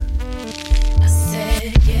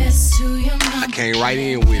came right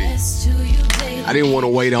in with it. I didn't want to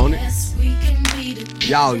wait on it.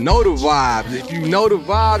 Y'all know the vibes. If you know the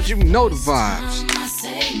vibes, you know the vibes.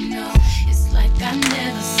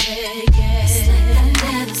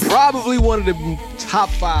 Probably one of the top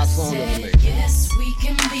 5 songs ever made.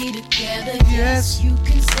 Yes.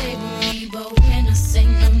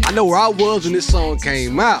 I know where I was when this song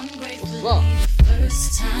came out. What's up?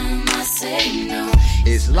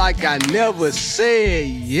 It's like I never said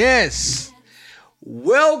yes.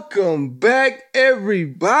 Welcome back,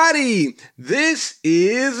 everybody. This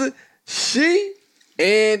is She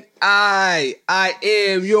and I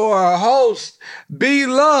am your host,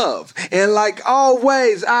 B-Love. And like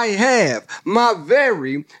always, I have my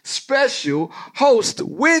very special host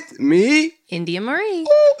with me, India Marie.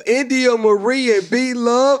 Ooh, India Marie and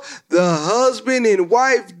B-Love, the husband and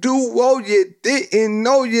wife duo you didn't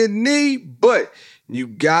know you need, but you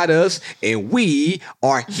got us, and we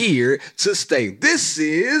are here to stay. This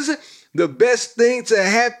is the best thing to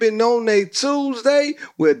happen on a Tuesday.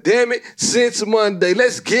 Well, damn it, since Monday.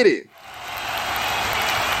 Let's get it.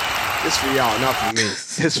 It's for y'all, not for me.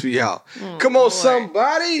 It's for y'all. Come on,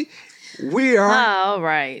 somebody. We are all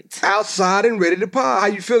right. Outside and ready to pod. How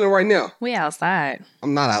you feeling right now? We outside.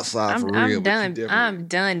 I'm not outside for real. I'm done. I'm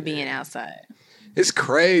done being outside. It's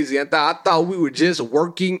crazy. I thought we were just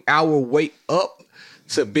working our way up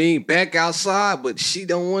to being back outside, but she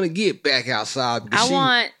don't want to get back outside. I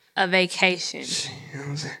want a vacation. You know what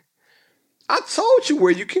I'm saying? I told you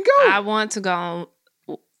where you can go. I want to go.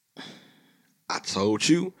 I told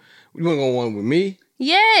you. You want to go one with me?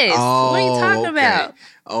 Yes. Oh, what are you talking about?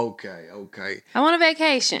 Okay. I want a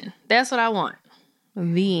vacation. That's what I want.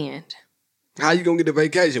 The end. How you gonna get the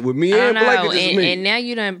vacation? With me and Blake or just me? And now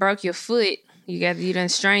you done broke your foot. You done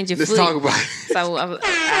strained your foot. Let's talk about it. So I was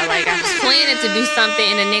planning to do something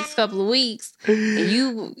in the next couple of weeks. And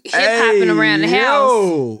you hip-hopping around the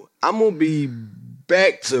house. I'm gonna be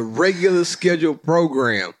back to regular scheduled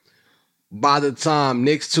program by the time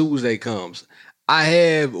next Tuesday comes. I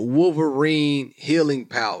have Wolverine healing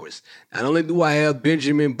powers. Not only do I have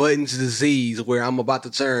Benjamin Button's disease, where I'm about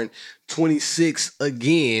to turn 26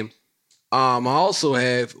 again, I also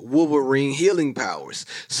have Wolverine healing powers.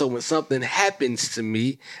 So when something happens to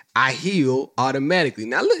me, I heal automatically.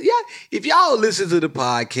 Now, look, if y'all listen to the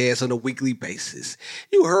podcast on a weekly basis,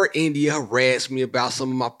 you heard India harass me about some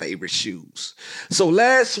of my favorite shoes. So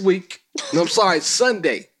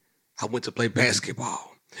Sunday, I went to play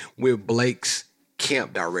basketball with Blake's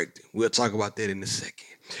camp director. We'll talk about that in a second.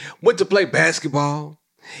 Went to play basketball.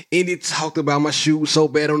 Indy talked about my shoes so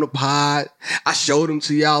bad on the pod. I showed them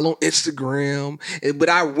to y'all on Instagram. But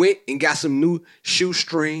I went and got some new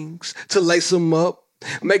shoestrings to lace them up,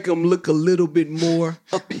 make them look a little bit more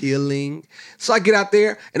appealing. So I get out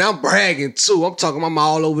there and I'm bragging too. I'm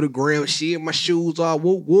all over the gram. Shit, my shoes are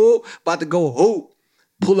whoop whoop. About to go hoop.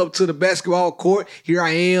 Pull up to the basketball court. Here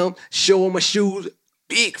I am, showing my shoes.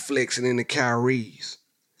 Big flexing in the Kyries.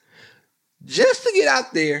 Just to get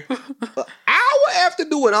out there, an hour after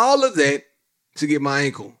doing all of that, to get my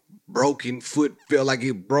ankle broken, foot felt like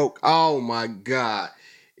it broke. Oh my God.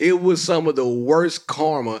 It was some of the worst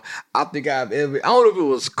karma I think I've ever. I don't know if it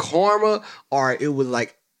was karma or it was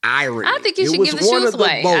like irony. I think you should give the shoes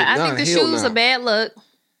away. I think the shoes are bad luck.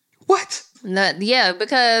 What? Yeah,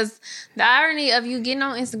 because the irony of you getting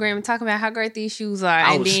on Instagram and talking about how great these shoes are,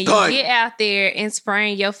 and then stunned. you get out there and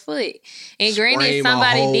sprain your foot. And granted,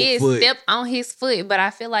 somebody did step on his foot, but I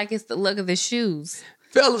feel like it's the look of the shoes.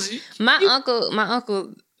 Fellas, my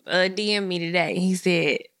uncle DM'd me today. He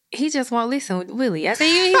said he just won't listen with Willie. I said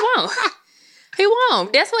he won't. He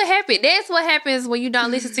won't. That's what happened. That's what happens when you don't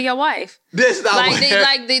listen to your wife. That's not what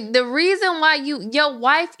happened. the reason why your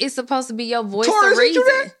wife is supposed to be your voice Taurus, of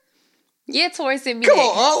reason. Yeah, Tori sent me Come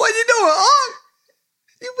on, what you doing?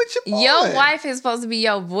 You with your wife is supposed to be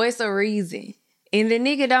your voice of reason. And the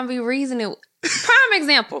nigga don't be reasoning. Prime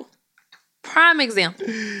example.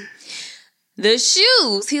 The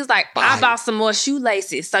shoes. He was like, I bought some more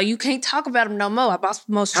shoelaces. So you can't talk about them no more. I bought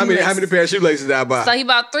some more shoelaces. How many pair of shoelaces did I buy? So he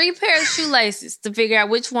bought 3 pairs of shoelaces to figure out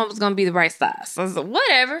which one was going to be the right size. So I was like,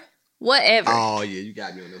 whatever. Oh, yeah, you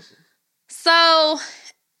got me on this one. So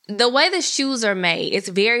the way the shoes are made, it's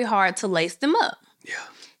very hard to lace them up. Yeah.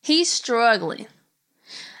 He's struggling.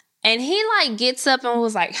 And he gets up and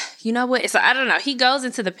was like, you know what? So I don't know. He goes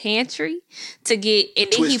into the pantry to get,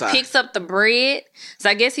 and then twist he tie. picks up the bread. So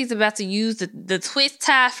I guess he's about to use the twist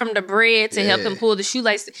tie from the bread to help him pull the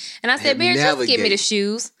shoelace. And I said, Bear, just give me the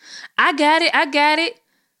shoes. I got it.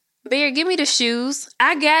 Bear, give me the shoes.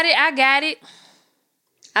 I got it.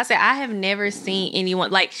 I said, I have never seen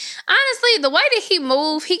anyone like, honestly, the way that he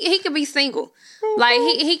move, he could be single. Like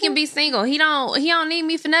he can be single. He don't need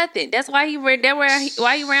me for nothing. That's why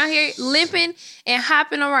why he around here limping and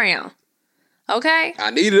hopping around. Okay?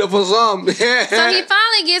 I needed it for something. So he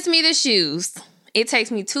finally gets me the shoes. It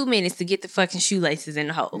takes me 2 minutes to get the fucking shoelaces in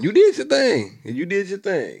the hole. You did your thing. You did your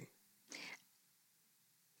thing.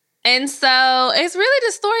 And so it's really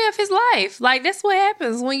the story of his life. Like, that's what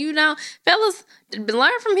happens when you don't... Fellas,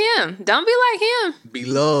 learn from him. Don't be like him.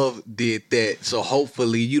 Beloved did that. So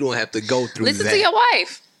hopefully you don't have to go through Listen that. to your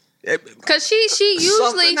wife. Because she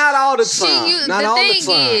usually... Not all the time. The thing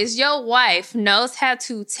is, your wife knows how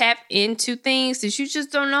to tap into things that you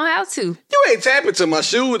just don't know how to. You ain't tapping to my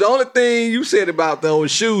shoes. The only thing you said about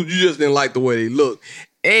those shoes, you just didn't like the way they look.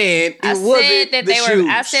 And I said that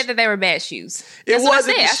they were bad shoes. That's what I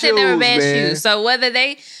said. I said they were bad shoes. So whether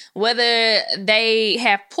they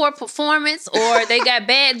have poor performance or they got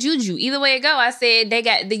bad juju, either way it go, I said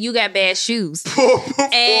you got bad shoes. Poor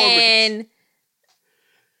performance. And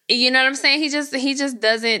you know what I'm saying? He just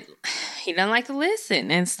doesn't like to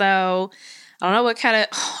listen. And so I don't know what kind of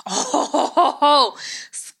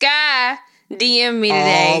Sky DM me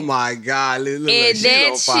today. Oh my God. Look, and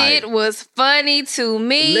that shit was funny to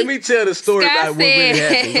me. Let me tell the story about what really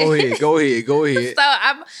happened. Go ahead.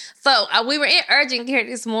 So we were in urgent care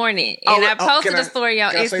this morning, and I posted a story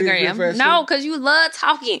on Instagram. No, because you love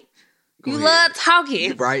talking. You love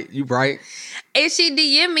talking. You right. And she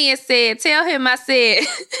DM'd me and said, tell him I said,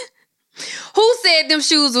 who said them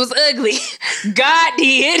shoes was ugly? God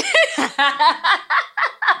did.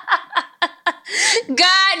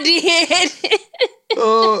 God did.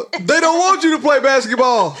 They don't want you to play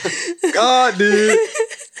basketball. God did.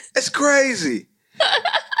 It's crazy.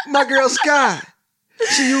 My girl Sky,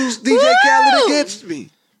 she used DJ Khaled against me.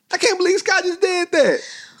 I can't believe Sky just did that.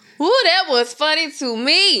 Ooh, that was funny to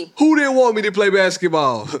me. Who didn't want me to play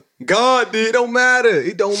basketball? God did. It don't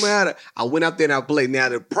matter. I went out there and I played. Now,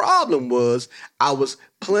 the problem was I was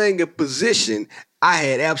playing a position I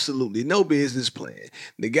had absolutely no business playing.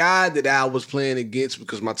 The guy that I was playing against,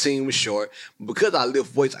 because my team was short, because I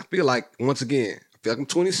lift weights, I feel like, once again, I'm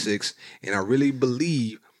 26, and I really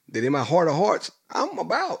believe that in my heart of hearts, I'm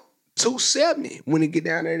about 270 when it get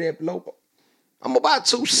down there that low. I'm about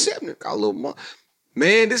 270. Got a little more.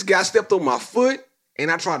 Man, this guy stepped on my foot,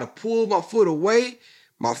 and I tried to pull my foot away.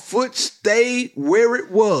 My foot stayed where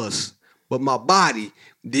it was, but my body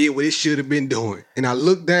did what it should have been doing. And I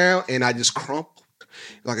looked down, and I just crumpled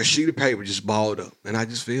like a sheet of paper, just balled up, and I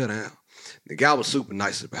just fell down. The guy was super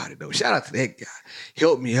nice about it, though. Shout out to that guy.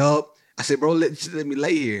 Helped me up. I said, bro, let me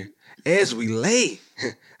lay here. As we lay,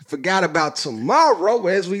 I forgot about tomorrow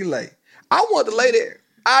as we lay. I wanted to lay there.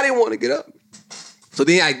 I didn't want to get up. So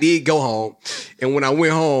then I did go home. And when I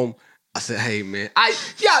went home, I said, hey, man,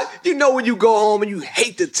 you know when you go home and you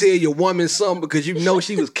hate to tell your woman something because you know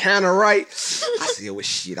she was kind of right? I said, well,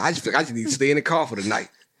 shit, I just need to stay in the car for the night.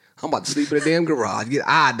 I'm about to sleep in the damn garage, get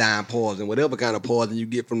iodine poison, whatever kind of poison you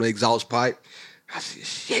get from the exhaust pipe. I said,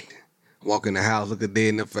 shit. Walk in the house, look her dead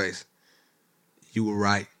in the face. You were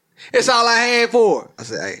right. It's all I had for her. I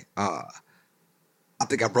said, hey, I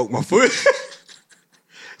think I broke my foot.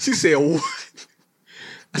 She said, what?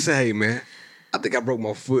 I said, hey, man, I think I broke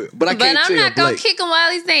my foot. But I'm not going to kick him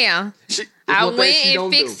while he's down. I went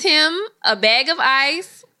and fixed him a bag of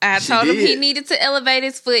ice. I told him he needed to elevate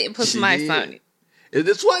his foot and put some ice on it.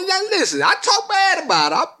 This one, listen, I talk bad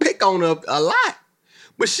about her. I pick on her a lot.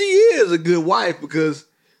 But she is a good wife because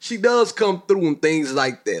she does come through and things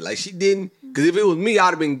like that. Like she didn't, because if it was me,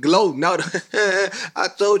 I'd have been gloating. I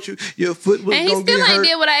told you your foot was going to get hurt. And he still ain't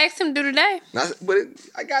did what I asked him to do today. But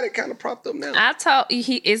I got it kind of propped up now.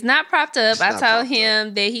 It's not propped up. I told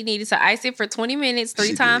him that he needed to ice it for 20 minutes,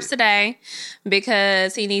 3 times today,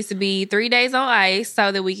 because he needs to be 3 days on ice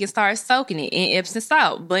so that we can start soaking it in Epsom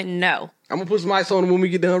salt. But no. I'm going to put some ice on him when we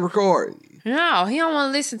get done recording. No, he don't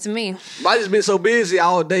want to listen to me. I just been so busy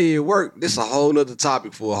all day at work. This is a whole nother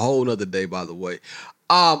topic for a whole nother day, by the way.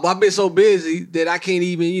 But I've been so busy that I can't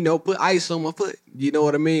even, put ice on my foot. You know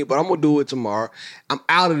what I mean? But I'm going to do it tomorrow. I'm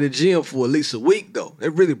out of the gym for at least a week, though.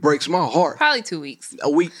 It really breaks my heart. Probably 2 weeks. A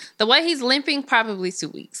week. The way he's limping, probably 2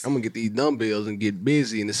 weeks. I'm going to get these dumbbells and get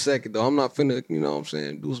busy in a second, though. I'm not finna,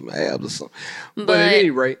 do some abs or something. But at any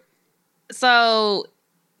rate. So,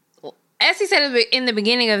 as he said in the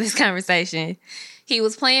beginning of this conversation, he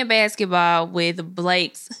was playing basketball with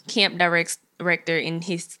Blake's camp director and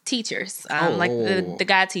his teachers, like the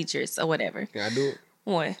guy teachers or whatever. Can I do it?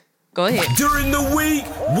 What? Go ahead. During the week,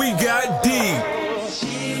 we got deep.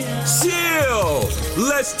 Chill.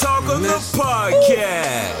 Let's talk on the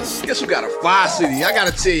podcast. Guess we got a varsity. I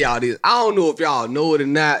gotta tell y'all this. I don't know if y'all know it or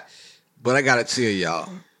not, but I gotta tell y'all.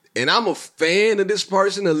 And I'm a fan of this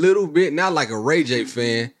person a little bit, not like a Ray J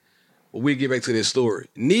fan. But we'll get back to this story.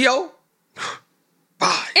 Neo,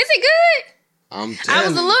 bye. Is it good? I'm I telling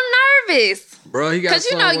was a you. little nervous. Bro, he got Because,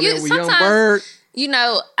 you know, something you with Young sometimes, Bird. you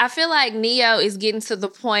know, I feel like Neo is getting to the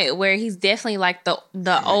point where he's definitely like the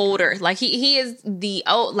older. Like he is the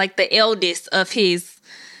old, like the eldest of his,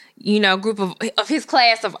 you know, group of his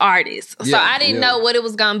class of artists. So Yeah, I didn't yeah. know what it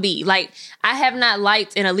was gonna be. Like I have not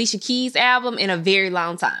liked an Alicia Keys album in a very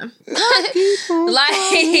long time.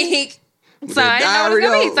 Like so I didn't know what it was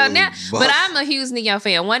gonna be. So now, but I'm a huge Neo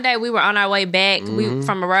fan. One day we were on our way back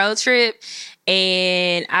from a road trip,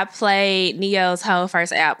 and I played Neo's whole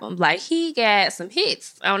first album. Like he got some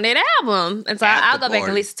hits on that album, and so I'll go back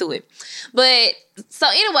and listen to it. But so,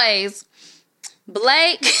 anyways,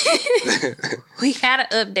 Blake, we gotta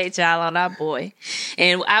update y'all on our boy,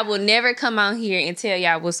 and I will never come on here and tell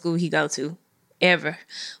y'all what school he go to, ever.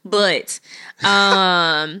 But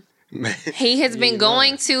Man. he has been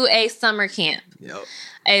going to a summer camp. Yep.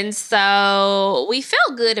 And so we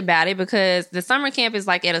felt good about it because the summer camp is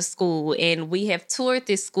like at a school, and we have toured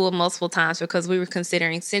this school multiple times because we were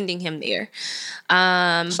considering sending him there.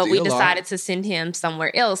 But we Still decided to send him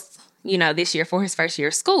somewhere else, you know, this year for his first year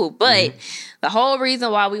of school. But the whole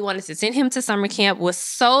reason why we wanted to send him to summer camp was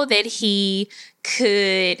so that he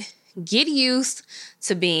could get used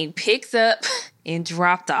to being picked up and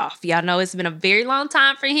dropped off. Y'all know it's been a very long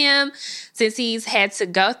time for him since he's had to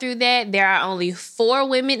go through that. There are only 4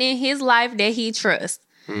 women in his life that he trusts.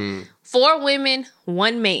 4 women,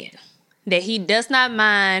 1 man that he does not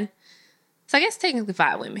mind. So I guess technically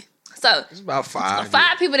 5 women. So It's about 5.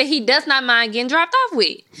 5 people that he does not mind getting dropped off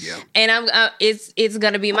with. Yeah. And it's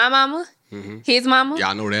gonna be my mama, his mama,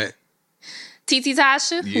 Y'all know that. TT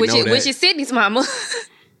Tasha, You which know that. is Sydney's mama,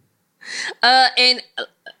 and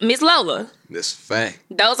Miss Lola. That's a fact.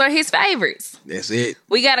 Those are his favorites. That's it.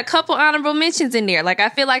 We got a couple honorable mentions in there. Like I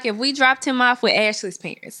feel like if we dropped him off with Ashley's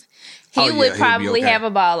parents, he Oh, yeah, would he'd be probably okay. have a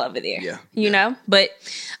ball over there. Yeah, You know? But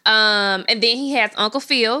and then he has Uncle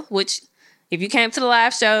Phil, which if you came to the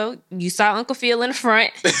live show, you saw Uncle Phil in the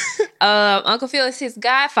front. Uncle Phil is his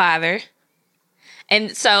godfather.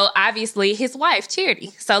 And so obviously his wife,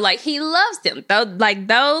 Charity. So like he loves them. Like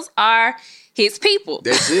those are his people.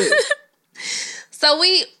 That's it. So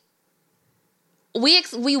we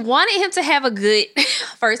wanted him to have a good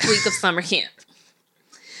first week of summer camp.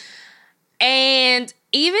 And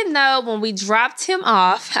even though when we dropped him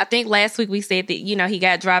off, I think last week we said that, you know, he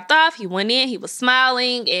got dropped off, he went in, he was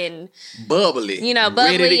smiling and, Bubbly. you know,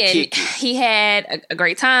 Ready bubbly, to and kick it. he had a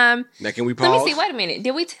great time. Now, can we pause? Let me see, wait a minute.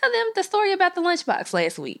 Did we tell them the story about the lunchbox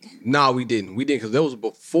last week? No, we didn't. We didn't because that was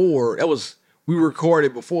before. We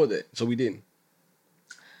recorded before that, so we didn't.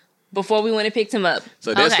 Before we went and picked him up.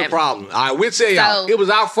 So that's Okay. the problem. All right, we'll tell y'all. So- It was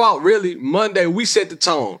our fault, really. Monday, we set the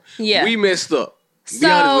tone. Yeah. We messed up. Be So-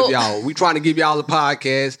 honest with y'all. We trying to give y'all a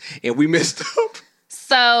podcast, and we messed up.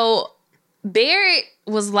 So Barrett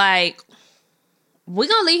was like, we're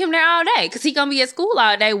going to leave him there all day because he's going to be at school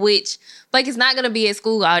all day, which Blake is not going to be at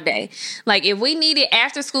school all day. Like, if we need it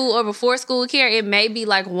after school or before school care, it may be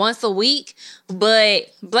like once a week, but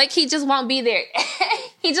Blake, he just won't be there.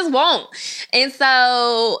 He just won't. And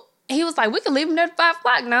so he was like, we can leave him there at 5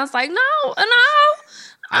 o'clock. And I was like, no,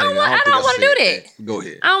 I don't want to do that. Go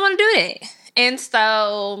ahead. I don't want to do that. And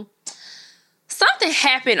so something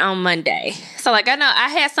happened on Monday. So like I know I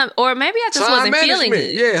had some, or maybe I just wasn't feeling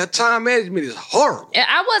good. Yeah, her time management is horrible.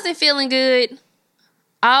 I wasn't feeling good.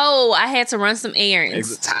 Oh, I had to run some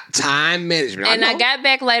errands. Time management. And I know. got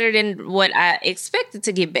back later than what I expected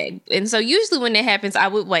to get back. And so usually when that happens, I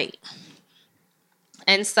would wait.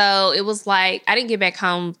 And so it was like, I didn't get back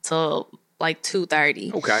home till like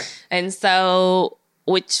 2:30. Okay. And so,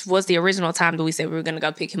 which was the original time that we said we were going to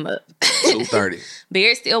go pick him up. 2:30.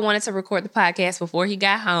 Beard still wanted to record the podcast before he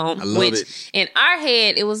got home. I love which it. in our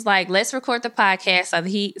head, it was like, let's record the podcast so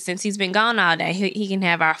that since he's been gone all day, he can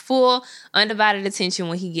have our full undivided attention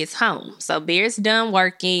when he gets home. So Beard's done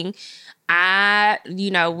working. We're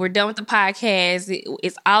done with the podcast.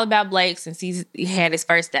 It's all about Blake since he had his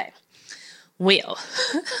first day. Well,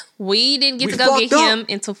 we didn't get to go get him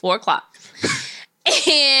until 4 o'clock.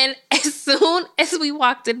 And as soon as we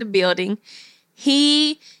walked in the building,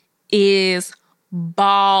 he is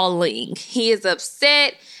bawling. He is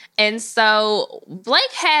upset. And so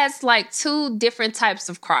Blake has like 2 different types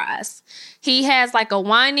of cries. He has like a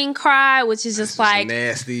whining cry, which is just like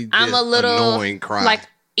nasty. I'm a little annoying cry. like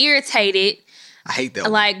irritated. I hate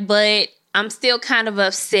that. Like, but I'm still kind of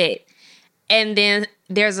upset. And then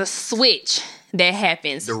there's a switch that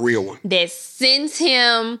happens. The real one. That sends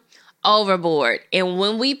him overboard. And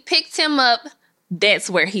when we picked him up, that's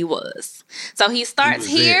where he was. So he starts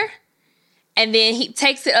here, there. and then he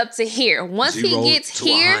takes it up to here. Once 0 he gets to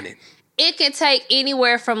here, 100. it can take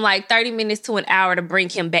anywhere from like 30 minutes to an hour to bring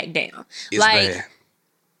him back down. It's like, bad.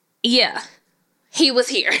 yeah, he was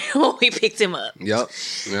here when we picked him up. Yep.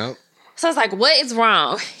 So I was like, what is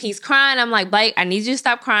wrong? He's crying. I'm like, Blake, I need you to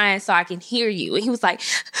stop crying so I can hear you. And he was like,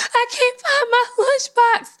 I can't find my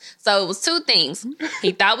lunchbox. So it was two things.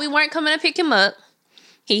 He thought we weren't coming to pick him up.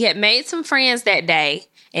 He had made some friends that day,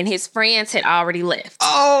 and his friends had already left.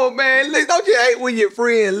 Oh, man. Don't you hate when your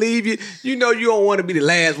friend leave you? You know you don't want to be the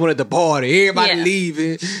last one at the party. Everybody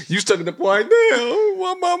leaving. You stuck at the point. Damn,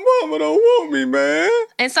 why my mama don't want me, man?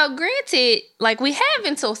 And so granted, like, we have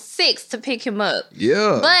until 6 to pick him up.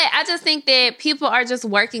 Yeah. But I just think that people are just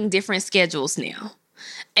working different schedules now.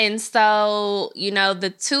 And so, you know, the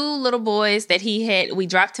two little boys that we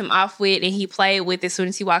dropped him off with and he played with as soon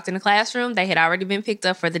as he walked in the classroom, they had already been picked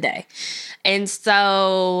up for the day. And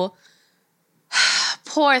so,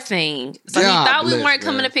 poor thing. So he thought we weren't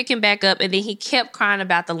coming to pick him back up, and then he kept crying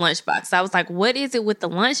about the lunchbox. I was like, what is it with the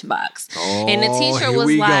lunchbox? Oh, and the teacher was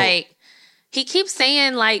we like, he keeps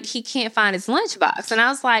saying like he can't find his lunchbox. And I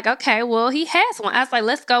was like, okay, well, he has one. I was like,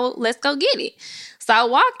 let's go get it. So I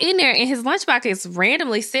walk in there, and his lunchbox is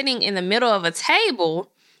randomly sitting in the middle of a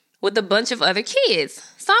table with a bunch of other kids.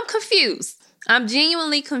 So I'm confused. I'm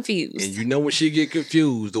genuinely confused. And you know when she get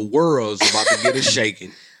confused, the world's about to get a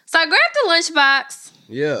shaking. So I grabbed the lunchbox,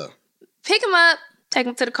 Yeah. pick him up, take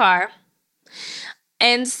him to the car.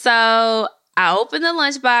 And so I opened the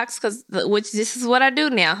lunchbox, which this is what I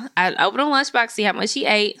do now. I open the lunchbox, see how much he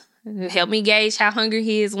ate, help me gauge how hungry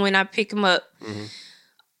he is when I pick him up. Mm-hmm.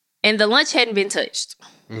 And the lunch hadn't been touched.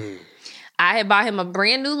 Mm. I had bought him a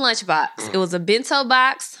brand new lunchbox. It was a bento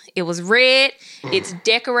box. It was red. It's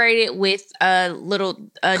decorated with little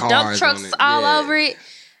dump trucks all over it.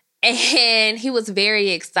 And he was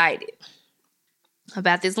very excited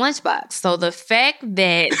about this lunchbox. So the fact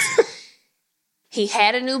that he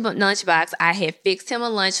had a new lunchbox, I had fixed him a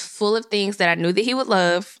lunch full of things that I knew that he would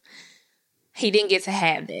love. He didn't get to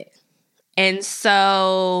have that. And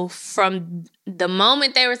so from the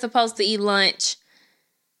moment they were supposed to eat lunch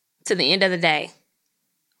to the end of the day,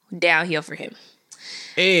 downhill for him.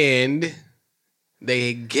 And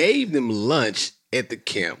they gave them lunch at the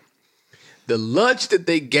camp. The lunch that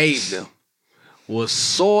they gave them was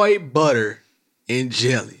soy butter and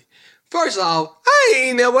jelly. First off, I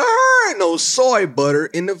ain't never heard no soy butter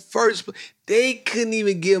in the first place. They couldn't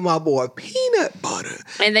even give my boy peanut butter.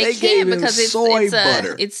 And they can't because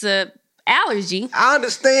it's a allergy. I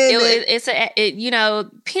understand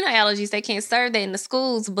peanut allergies, they can't serve that in the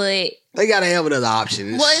schools, but they gotta have another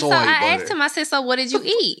option. It's soy so butter. I asked him, I said, so what did you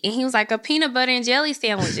eat? And he was like, a peanut butter and jelly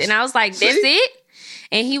sandwich. And I was like, that's it?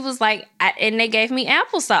 And he was like, and they gave me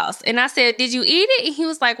applesauce. And I said, did you eat it? And he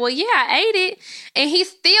was like, well, yeah, I ate it. And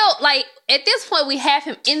he's still, like, at this point, we have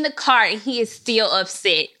him in the car, and he is still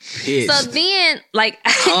upset. Pissed. So then, like,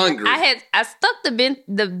 hungry. I stuck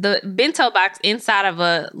the bento box inside of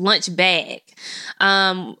a lunch bag,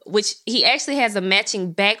 which he actually has a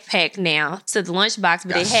matching backpack now to the lunch box,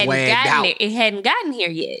 but it hadn't gotten here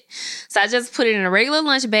yet. So I just put it in a regular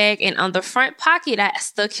lunch bag, and on the front pocket, I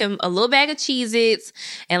stuck him a little bag of Cheez-Its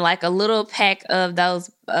and like a little pack of those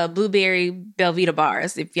blueberry Belvita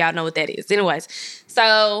bars, if y'all know what that is. Anyways,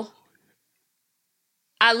 so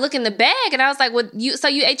I look in the bag and I was like, well, you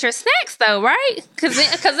ate your snacks though, right? Because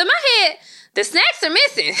in my head, the snacks are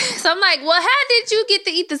missing. So I'm like, well, how did you get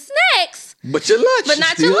to eat the snacks? But your lunch but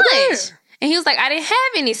not your lunch. There. And he was like, I didn't have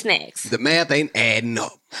any snacks. The math ain't adding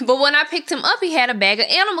up. But when I picked him up, he had a bag of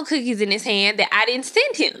animal cookies in his hand that I didn't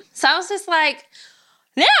send him. So I was just like,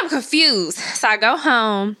 now I'm confused. So I go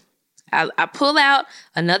home. I pull out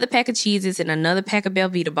another pack of Cheez-Its and another pack of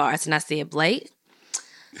Belvita bars. And I said, Blake,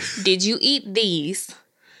 did you eat these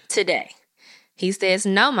today? He says,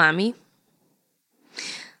 no, mommy.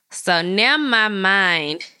 So now my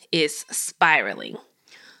mind is spiraling.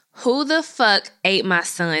 Who the fuck ate my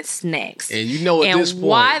son's snacks? And you know at this point. And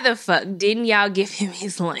why the fuck didn't y'all give him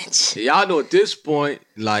his lunch? Y'all know at this point,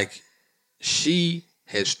 like, she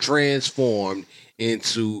has transformed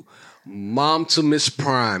into mom to Miss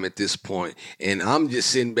Prime at this point. And I'm just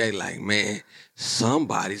sitting back like, man,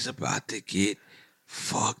 somebody's about to get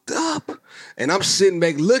fucked up. And I'm sitting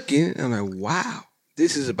back looking, and I'm like, wow,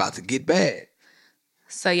 this is about to get bad.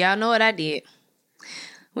 So y'all know what I did.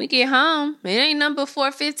 We get home, it ain't number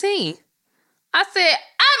 4:15. I said,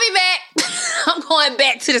 I'll be back. I'm going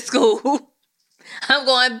back to the school. I'm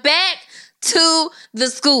going back to the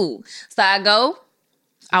school. So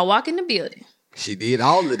I walk in the building. She did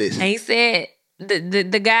all of this. And he said,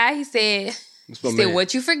 the guy, he said, man.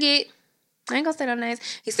 what you forget? I ain't gonna say no names.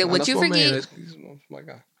 He said, what you forget? That's my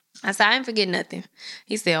guy. I said, I didn't forget nothing.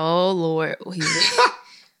 He said, oh, Lord.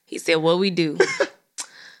 He said, what we do?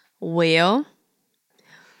 Well,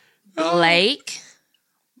 Blake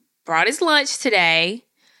brought his lunch today,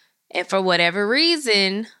 and for whatever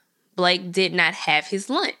reason, Blake did not have his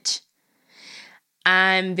lunch.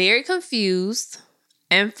 I'm very confused.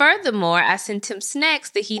 And furthermore, I sent him snacks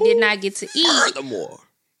that he did not get to eat. Furthermore.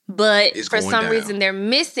 But It's for going some down. reason, they're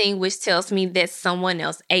missing, which tells me that someone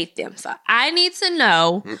else ate them. So I need to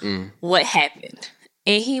know what happened.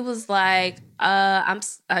 And he was like, I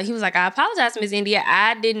apologize, Miss India.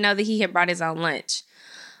 I didn't know that he had brought his own lunch.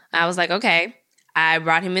 I was like, okay. I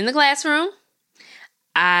brought him in the classroom.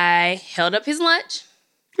 I held up his lunch.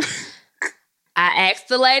 I asked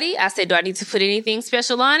the lady, I said, do I need to put anything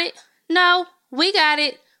special on it? No, we got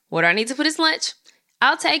it. What do I need to put his lunch?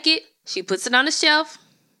 I'll take it. She puts it on the shelf.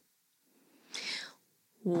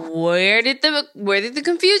 Where did the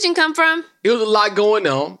confusion come from? It was a lot going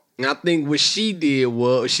on. And I think what she did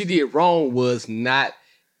wrong was not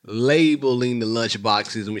labeling the lunch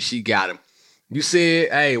boxes when she got them. You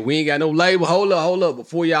said, hey, we ain't got no label. Hold up.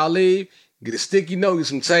 Before y'all leave, get a sticky note, get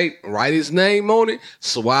some tape, write his name on it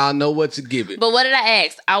so I'll know what to give it. But what did I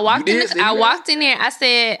ask? I walked in there. I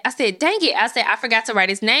said, dang it. I said, I forgot to write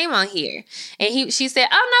his name on here. And she said,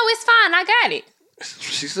 oh, no, it's fine. I got it.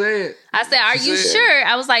 She said. I said, are you sure?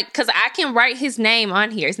 I was like, because I can write his name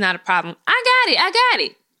on here. It's not a problem. I got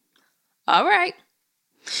it. All right.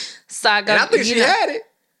 So I go. And I think she had it.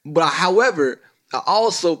 But however, I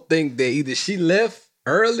also think that either she left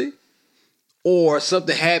early or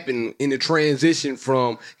something happened in the transition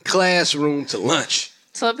from classroom to lunch.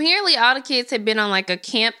 So apparently all the kids had been on like a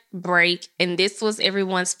camp break, and this was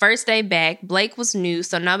everyone's first day back. Blake was new,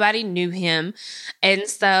 so nobody knew him. And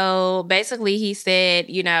so basically he said,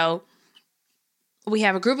 you know, we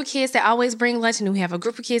have a group of kids that always bring lunch, and we have a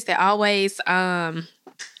group of kids that always eat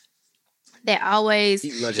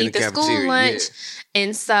the school lunch. Yeah.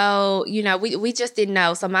 And so, you know, we just didn't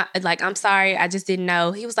know. So I'm sorry, I just didn't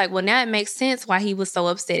know. He was like, well, now it makes sense why he was so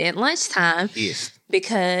upset at lunchtime. Yes.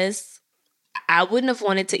 Because I wouldn't have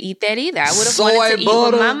wanted to eat that either. I would have wanted to eat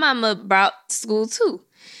what my mama brought to school too.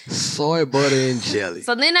 Soy butter and jelly.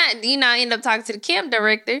 So then I ended up talking to the camp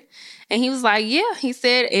director, and he was like, yeah, he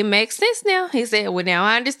said, it makes sense now. He said, well, now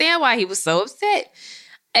I understand why he was so upset.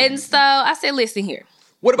 And so I said, listen here.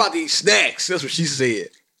 What about these snacks? That's what she said.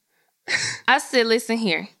 I said, listen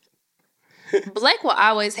here. Blake will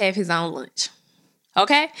always have his own lunch.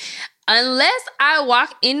 Okay? Unless I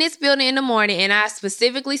walk in this building in the morning and I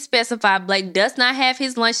specifically specify Blake does not have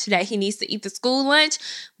his lunch today, he needs to eat the school lunch,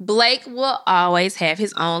 Blake will always have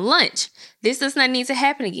his own lunch. This does not need to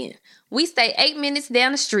happen again. We stay 8 minutes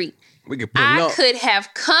down the street. We could put it up. I could have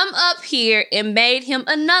come up here and made him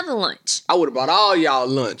another lunch. I would have brought all y'all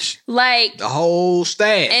lunch. Like the whole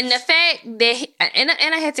staff. And the fact that, and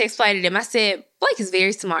I had to explain to them, I said, Blake is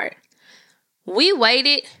very smart. We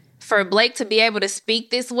waited for Blake to be able to speak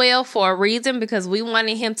this well for a reason, because we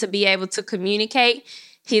wanted him to be able to communicate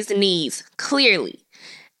his needs clearly.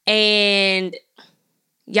 And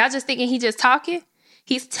y'all just thinking he just talking?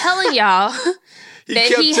 He's telling y'all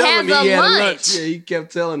that he has a lunch. Yeah, he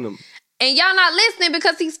kept telling them. And y'all not listening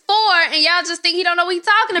because he's 4 and y'all just think he don't know what he's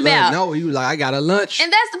talking about. No, he was like, I got a lunch.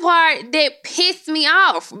 And that's the part that pissed me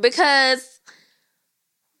off, because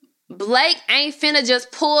Blake ain't finna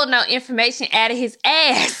just pull no information out of his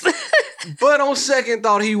ass. But on second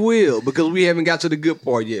thought, he will, because we haven't got to the good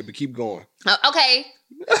part yet, but keep going. Okay.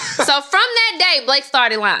 So from that day, Blake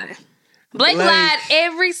started lying. Blake lied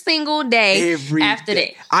every single day after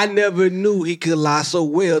that. I never knew he could lie so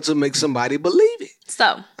well to make somebody believe it.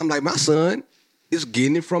 So I'm like, my son is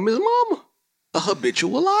getting it from his mama, a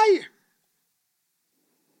habitual liar.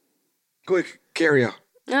 Go ahead, carry on.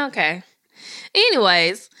 Okay.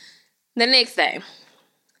 Anyways, the next day,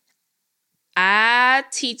 I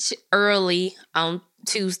teach early on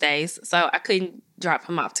Tuesdays, so I couldn't drop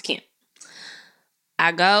him off to camp.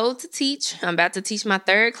 I go to teach. I'm about to teach my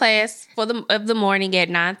 3rd class of the morning at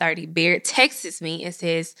 9:30. Barrett texts me and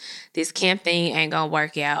says, this camp thing ain't gonna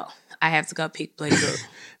work out. I have to go pick Blake up.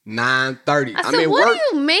 9:30. I said, what do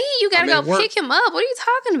you mean? You gotta go pick him up. What are you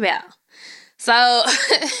talking about? So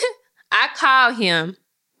I call him.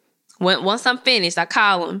 Once I'm finished, I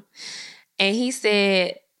call him. And he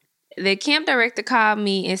said, the camp director called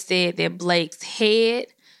me and said that Blake's head,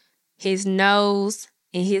 his nose,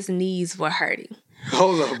 and his knees were hurting.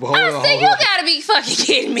 Hold on. I said, you gotta be fucking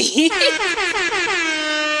kidding me.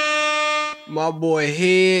 My boy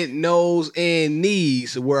head, nose, and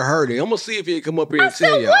knees were hurting. I'm gonna see if he'll come up here and So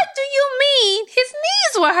tell y'all. what do you mean? His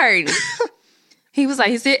knees were hurting. He was like,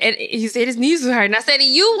 he said his knees were hurting. I said,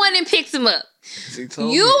 you went and picked him up. He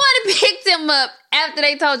told You me. went and picked him up after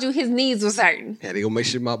they told you his knees was hurting. Had to go make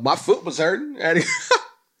sure my foot was hurting.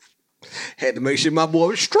 Had to make sure my boy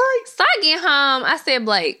was straight. So I get home. I said,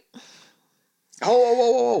 Blake,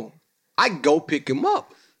 Oh. I go pick him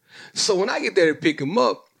up. So when I get there to pick him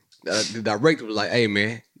up, the director was like, hey,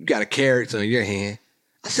 man, you got a carrot on your hand.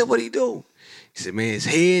 I said, what do you do? He said, man, his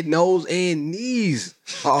head, nose, and knees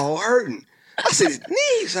are all hurting. I said, his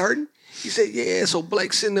knees hurting? He said, yeah. So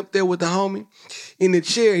Blake sitting up there with the homie in the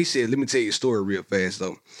chair. He said, let me tell you a story real fast,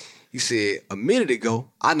 though. He said, a minute ago,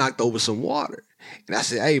 I knocked over some water. And I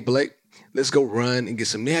said, hey, Blake, let's go run and get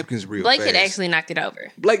some napkins real Blake fast. had actually knocked it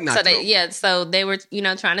over. Blake knocked it over. Yeah, so they were,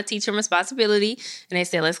 trying to teach him responsibility. And they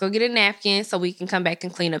said, let's go get a napkin so we can come back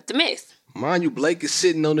and clean up the mess. Mind you, Blake is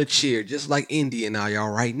sitting on the chair just like Indy and I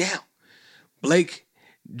are right now. Blake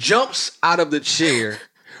jumps out of the chair,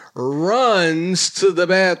 runs to the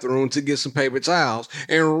bathroom to get some paper towels,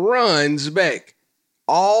 and runs back.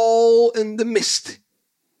 All in the mist.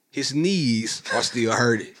 His knees are still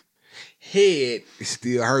hurting. Head is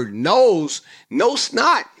still hurting. Nose, no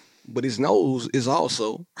snot, but his nose is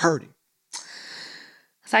also hurting.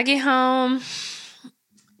 So I get home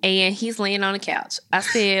and he's laying on the couch. I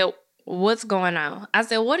said, what's going on? I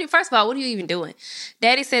said, first of all, what are you even doing?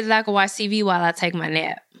 Daddy said that I could watch TV while I take my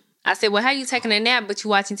nap. I said, well, how you taking a nap but you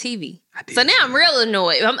watching TV? So now I'm real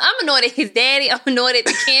annoyed. I'm annoyed at his daddy. I'm annoyed at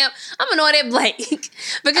the camp. I'm annoyed at Blake.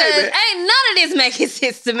 Because ain't none of this making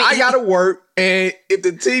sense to me. I gotta work, and if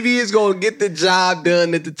the TV is gonna get the job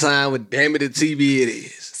done at the time, well, damn it, the TV it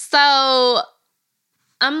is. So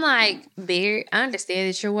I'm like, Barry, I understand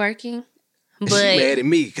that you're working. She But mad at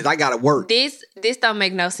me because I gotta work. this don't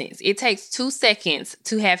make no sense. It takes 2 seconds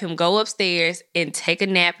to have him go upstairs and take a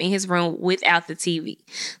nap in his room without the TV.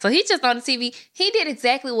 So he just on the TV. He did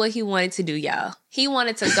exactly what he wanted to do, y'all. He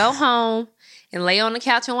wanted to go home and lay on the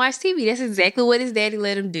couch and watch TV. That's exactly what his daddy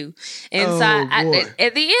let him do. And so boy.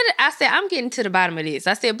 at the end, I said, I'm getting to the bottom of this.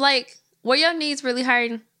 I said, Blake, were your knees really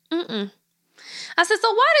hurting? Mm-mm. I said,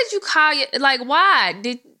 so why did you call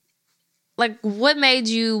you? What made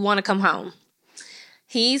you want to come home?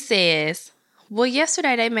 He says, well,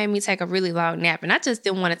 yesterday they made me take a really long nap, and I just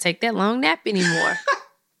didn't want to take that long nap anymore.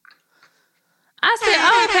 I said,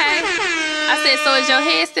 oh, okay. I said, so is your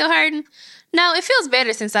head still hurting? No, it feels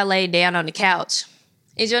better since I laid down on the couch.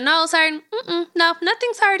 Is your nose hurting? No,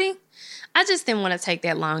 nothing's hurting. I just didn't want to take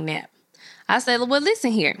that long nap. I said, well,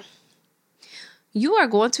 listen here. You are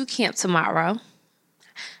going to camp tomorrow,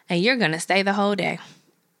 and you're going to stay the whole day.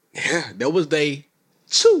 Yeah, that was day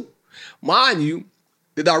 2. Mind you,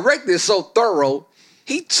 the director is so thorough,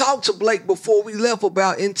 he talked to Blake before we left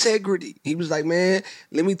about integrity. He was like, man,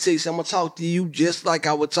 let me tell you something. I'm going to talk to you just like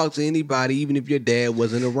I would talk to anybody, even if your dad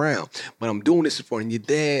wasn't around. But I'm doing this in front of your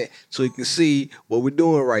dad so he can see what we're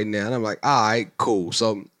doing right now. And I'm like, all right, cool.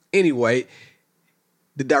 So anyway,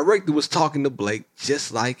 the director was talking to Blake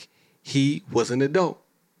just like he was an adult.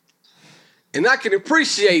 And I can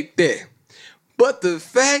appreciate that. But the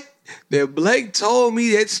fact that Blake told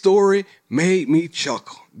me that story made me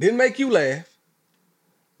chuckle. Didn't make you laugh.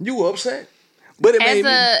 You were upset. But it made me.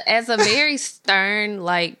 As a very stern,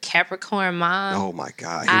 Capricorn mom. Oh my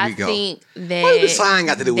God, here we go. I think that what does the sign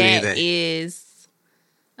got to do with that anything? is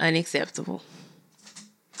unacceptable.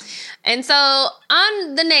 And so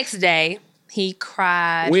on the next day, he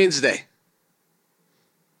cried Wednesday.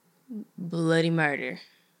 bloody murder.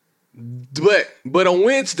 But on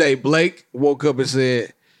Wednesday, Blake woke up and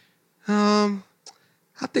said,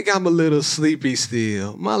 I think I'm a little sleepy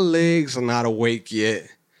still. My legs are not awake yet.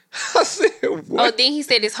 I said, what? Oh, then he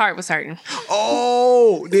said his heart was hurting.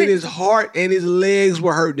 Oh, then his heart and his legs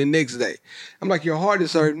were hurting the next day. I'm like, your heart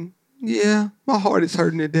is hurting? Yeah, my heart is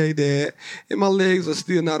hurting today, Dad. And my legs are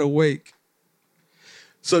still not awake.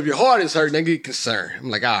 So if your heart is hurting, I get concerned. I'm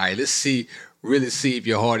like, all right, let's really see if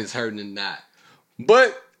your heart is hurting or not.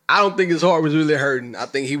 But I don't think his heart was really hurting. I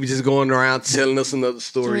think he was just going around telling us another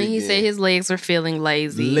story. He said his legs were feeling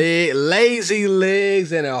lazy. Lazy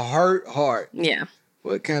legs and a hurt heart. Yeah.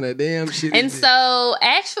 What kind of damn shit And is this? so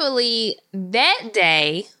actually that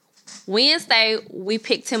day, Wednesday, we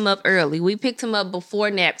picked him up early. We picked him up before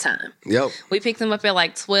nap time. Yep. We picked him up at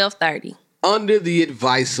 12:30. Under the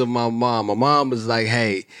advice of my mom was like,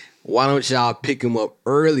 hey, why don't y'all pick him up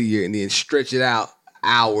earlier and then stretch it out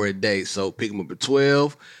hour a day? So pick him up at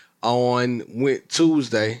 12 on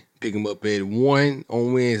Tuesday, pick him up at 1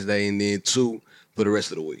 on Wednesday, and then 2 for the rest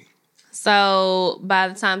of the week. So by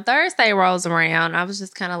the time Thursday rolls around, I was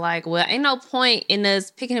just kind of like, well, ain't no point in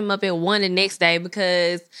us picking him up at 1 the next day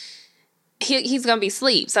because he's going to be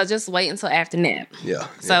asleep. So just wait until after nap. Yeah.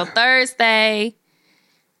 So Thursday,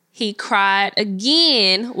 he cried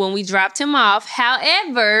again when we dropped him off.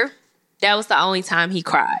 However, that was the only time he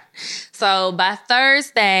cried. So by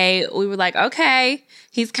Thursday, we were like, okay,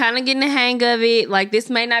 he's kind of getting the hang of it. Like, this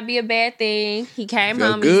may not be a bad thing. He came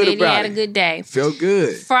home. He said he had a good day. Felt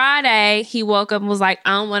good. Friday, he woke up and was like,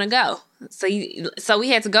 I don't want to go. So we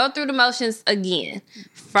had to go through the motions again.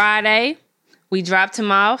 Friday, we dropped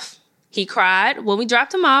him off. He cried when we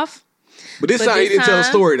dropped him off. But this time he didn't tell a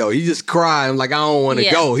story, though. He just cried like, I don't want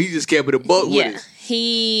to go. He just kept it a buck with it.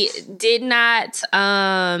 He did not...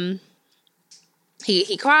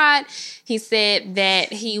 He cried. He said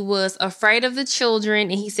that he was afraid of the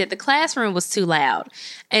children, and he said the classroom was too loud.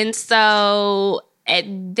 And so at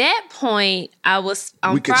that point, I was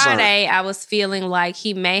feeling like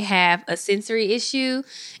he may have a sensory issue,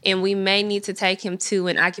 and we may need to take him to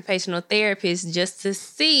an occupational therapist just to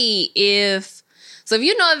see if. So if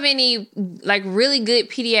you know of any like really good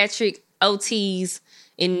pediatric OTs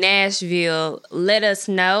in Nashville, let us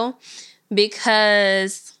know,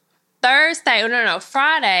 because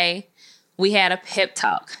Friday, we had a pep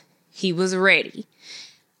talk. He was ready.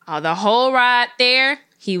 The whole ride there,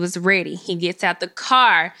 he was ready. He gets out the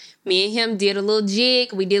car. Me and him did a little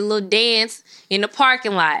jig. We did a little dance in the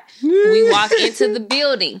parking lot. We walked into the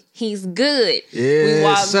building. He's good.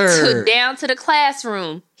 Yes, we walked down to the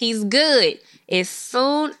classroom. He's good. As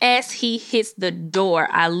soon as he hits the door,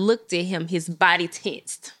 I looked at him. His body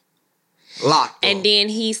tensed. Locked and up. Then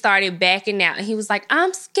he started backing out. And he was like,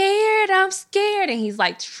 I'm scared. And he's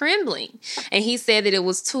like trembling. And he said that it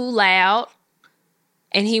was too loud.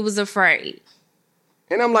 And he was afraid.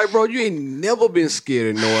 And I'm like, bro, you ain't never been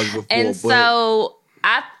scared of noise before. And so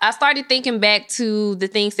I started thinking back to the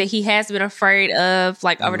things that he has been afraid of,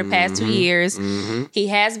 like over the past 2 years. Mm-hmm. He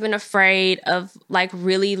has been afraid of like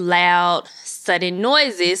really loud, sudden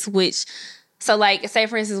noises, so like, say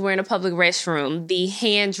for instance, we're in a public restroom. The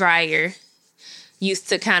hand dryer used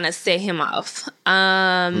to kind of set him off.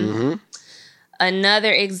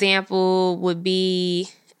 Another example would be,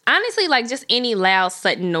 honestly, like just any loud,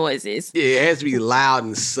 sudden noises. Yeah, it has to be loud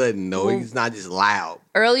and sudden, though. He's not just loud.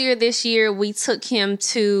 Earlier this year, we took him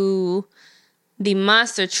to the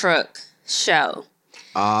Monster Truck show.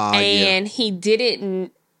 And he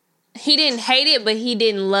didn't hate it, but he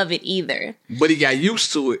didn't love it either. But he got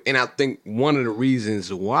used to it. And I think one of the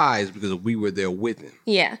reasons why is because we were there with him.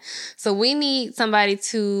 Yeah. So we need somebody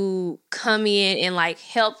to come in and like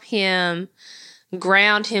help him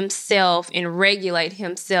ground himself and regulate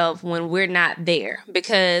himself when we're not there.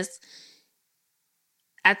 Because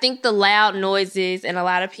I think the loud noises and a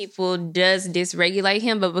lot of people does dysregulate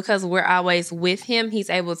him, but because we're always with him, he's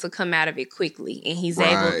able to come out of it quickly. And he's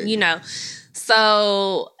able,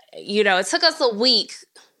 So, it took us a week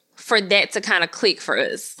for that to kind of click for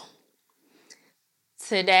us.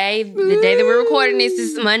 Today, the day that we're recording this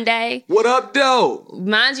is Monday. What up, though?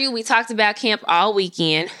 Mind you, we talked about camp all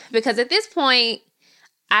weekend because at this point,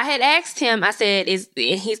 I had asked him, I said,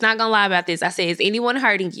 he's not going to lie about this. I said, is anyone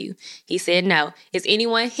hurting you? He said, no. Is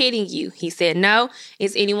anyone hitting you? He said, no.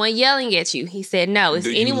 Is anyone yelling at you? He said, no. Is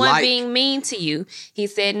anyone being mean to you? He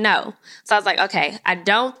said, no. So I was like, okay, I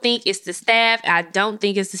don't think it's the staff. I don't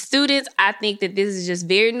think it's the students. I think that this is just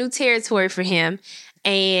very new territory for him.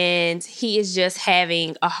 And he is just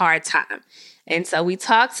having a hard time. And so we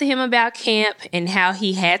talked to him about camp and how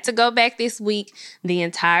he had to go back this week the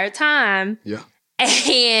entire time. Yeah.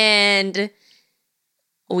 And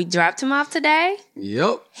we dropped him off today.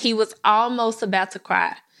 Yep. He was almost about to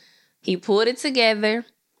cry. He pulled it together,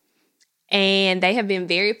 and they have been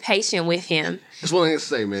very patient with him. That's one thing to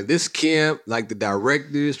say, man. This camp, like the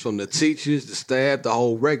directors, from the teachers, the staff, the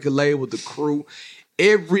whole regulator, the crew,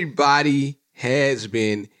 everybody has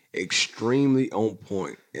been extremely on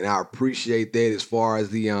point. And I appreciate that. As far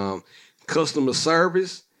as the customer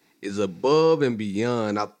service is above and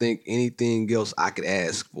beyond, I think, anything else I could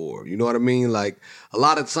ask for. You know what I mean? Like, a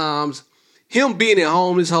lot of times, him being at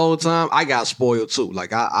home this whole time, I got spoiled too.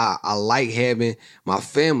 Like, I like having my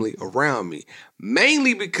family around me.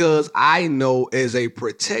 Mainly because I know as a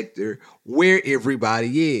protector where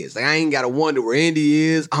everybody is. Like, I ain't got to wonder where Andy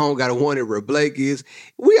is. I don't got to wonder where Blake is.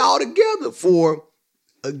 We all together for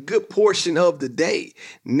a good portion of the day.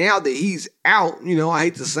 Now that he's out, I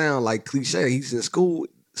hate to sound like cliche, he's in school,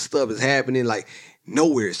 stuff is happening, like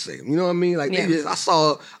nowhere is safe. You know what I mean? Like, I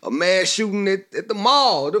saw a mass shooting at the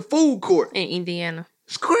mall, the food court. In Indiana.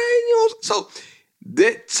 It's crazy, So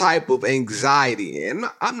that type of anxiety, and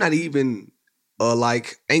I'm not even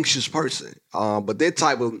like anxious person. But that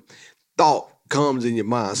type of thought comes in your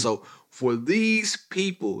mind. So for these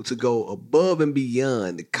people to go above and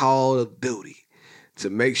beyond the call of duty to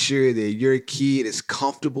make sure that your kid is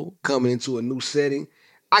comfortable coming into a new setting,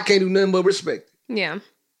 I can't do nothing but respect it. Yeah.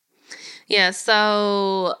 Yeah,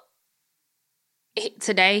 so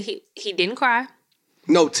today he didn't cry.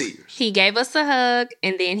 No tears. He gave us a hug,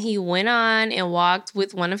 and then he went on and walked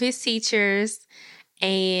with one of his teachers,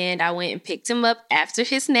 and I went and picked him up after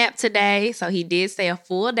his nap today, so he did stay a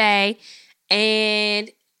full day, and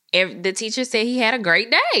the teacher said he had a great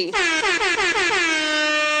day. He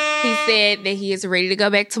said that he is ready to go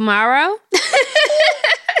back tomorrow.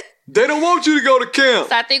 They don't want you to go to camp.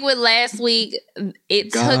 So I think with last week,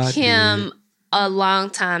 it took him a long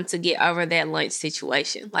time to get over that lunch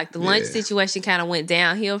situation. Like the lunch situation kind of went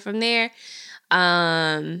downhill from there.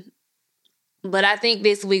 But I think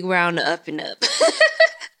this week we're on the up and up.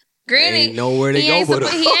 Granted, ain't nowhere to he go ain't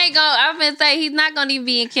but he ain't going. I'm gonna say he's not gonna even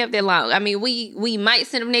be in camp that long. I mean, we might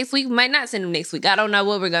send him next week. We might not send him next week. I don't know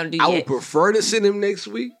what we're gonna do I yet. would prefer to send him next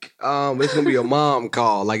week. It's gonna be a mom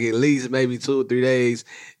call, like at least maybe 2 or 3 days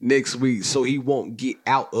next week, so he won't get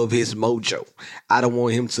out of his mojo. I don't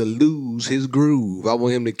want him to lose his groove. I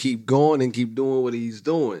want him to keep going and keep doing what he's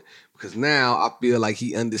doing, because now I feel like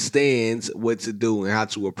he understands what to do and how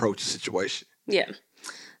to approach the situation. Yeah.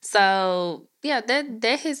 So yeah,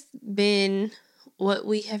 that has been what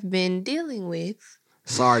we have been dealing with.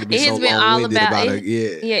 Sorry to be so long-winded about it.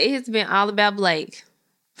 Yeah, it has been all about Blake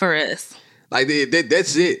for us. Like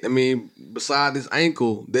that's it. I mean, beside his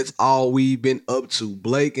ankle, that's all we've been up to.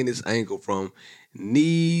 Blake and his ankle, from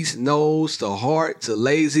knees, nose to heart to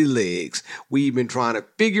lazy legs. We've been trying to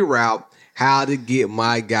figure out how to get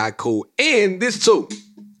my guy cool. And this too.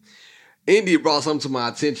 India brought something to my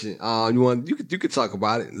attention. You could talk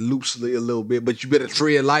about it loosely a little bit, but you better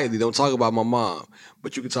tread lightly. Don't talk about my mom,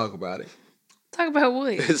 but you can talk about it. Talk about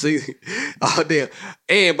what? See, oh damn!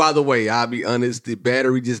 And by the way, I'll be honest, the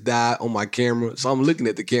battery just died on my camera, so I'm looking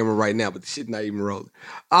at the camera right now, but the shit not even rolling.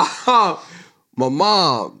 My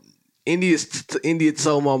mom, India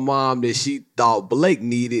told my mom that she thought Blake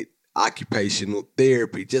needed occupational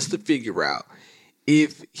therapy just to figure out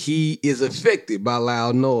if he is affected by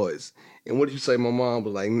loud noise. And what did you say? My mom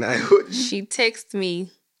was like, nah. She texted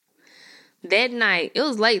me that night. It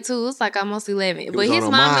was late too. It was like almost 11. But his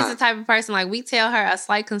mom mind. is the type of person, like, we tell her a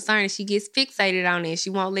slight concern and she gets fixated on it.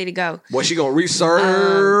 She won't let it go. What, she gonna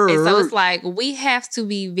research? And so it's like, we have to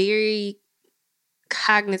be very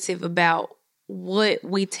cognitive about what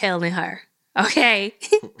we telling her. Okay?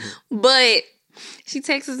 But she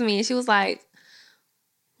texts me and she was like,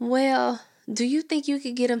 well, do you think you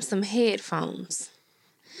could get him some headphones?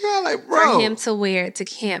 Yeah, like, bro. For him to wear to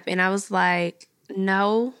camp? And I was like,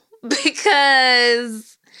 no,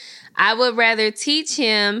 because I would rather teach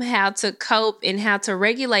him how to cope and how to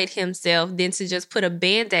regulate himself than to just put a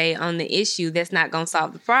Band-Aid on the issue that's not going to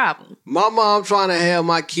solve the problem. My mom trying to have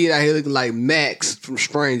my kid out here looking like Max from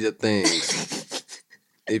Stranger Things.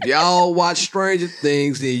 If y'all watch Stranger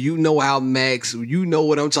Things, then you know how Max, you know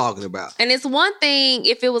what I'm talking about. And it's one thing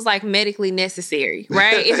if it was like medically necessary,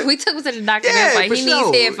 right? If we took him to the doctor and that's like, he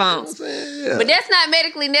needs headphones. You know But that's not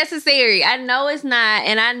medically necessary. I know it's not.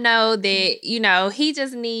 And I know that, he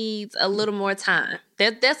just needs a little more time.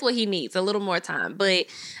 That's what he needs, a little more time. But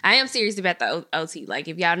I am serious about the OT. Like,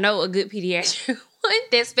 if y'all know a good pediatric one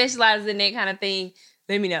that specializes in that kind of thing,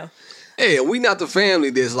 let me know. Hey, we not the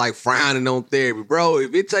family that's like frowning on therapy, bro.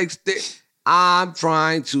 If it takes I'm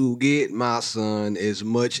trying to get my son as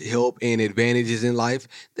much help and advantages in life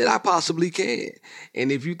that I possibly can.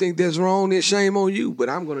 And if you think that's wrong, then shame on you. But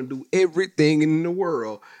I'm going to do everything in the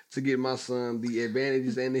world to get my son the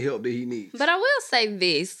advantages and the help that he needs. But I will say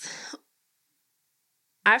this.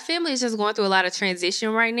 Our family is just going through a lot of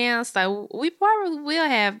transition right now. So we probably will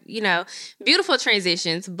have, beautiful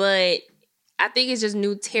transitions, but I think it's just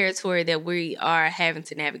new territory that we are having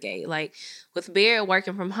to navigate. Like with Barrett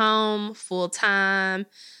working from home full time,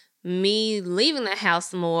 me leaving the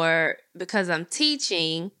house more because I'm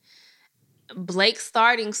teaching, Blake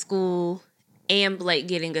starting school, and Blake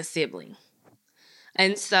getting a sibling.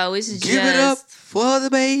 And so it's just... Give it up for the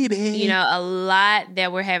baby. A lot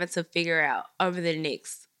that we're having to figure out over the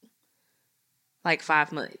next,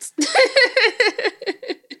 5 months.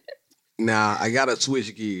 Now, I got to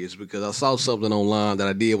switch gears because I saw something online that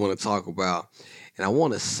I did want to talk about. And I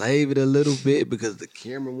want to save it a little bit because the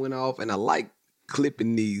camera went off and I like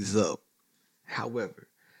clipping these up. However,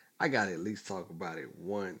 I got to at least talk about it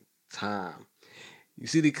one time. You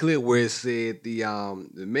see the clip where it said, the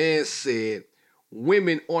man said,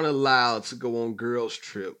 women aren't allowed to go on girls'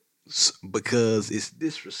 trips because it's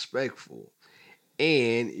disrespectful.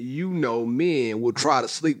 and you know men will try to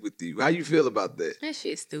sleep with you. How you feel about that? That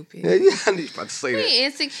shit's stupid. Yeah, I was about to say that. He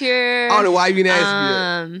insecure. I don't know why you even asked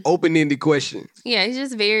me that. Open-ended question. Yeah, he's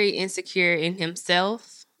just very insecure in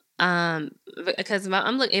himself. Because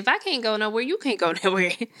I'm looking, if I can't go nowhere, you can't go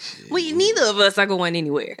nowhere. Neither of us are going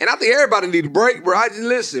anywhere. And I think everybody need a break, bro. I just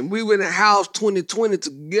listen. We were in the house 2020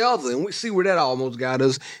 together, and we see where that almost got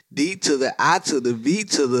us. D to the I to the V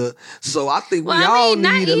to the. So I think we all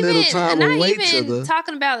need a little time away to the.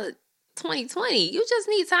 Talking about 2020, you just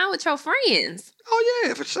need time with your friends. Oh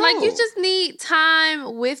yeah, for sure. Like, you just need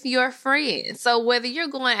time with your friends. So whether you're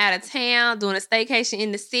going out of town, doing a staycation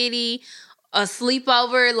in the city, a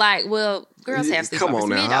sleepover, like, well, girls have sleepovers. Come on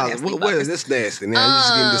now. That's nasty. Now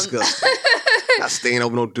you're just getting disgusting. Not staying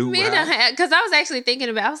over no dude. Because I was actually thinking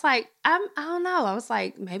about, I was like, I don't know. I was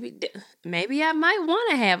like, maybe I might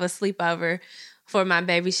want to have a sleepover for my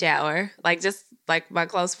baby shower. Like, just like my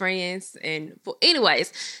close friends. And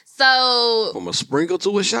anyways, so. From a sprinkle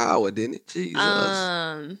to a shower, didn't it?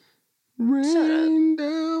 Jesus. Rain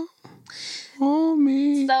down on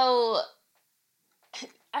me. So.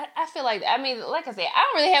 I feel like, I mean, like I said, I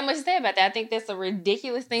don't really have much to say about that. I think that's a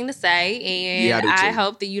ridiculous thing to say, and I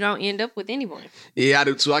hope that you don't end up with anyone. Yeah, I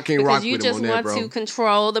do too. I can't rock with him on that, bro. Because you just want to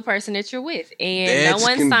control the person that you're with, and no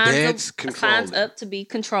one signs up to be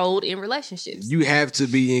controlled in relationships. You have to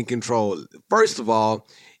be in control. First of all,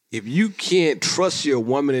 if you can't trust your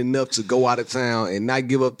woman enough to go out of town and not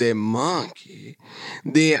give up that monkey,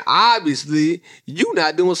 then obviously you're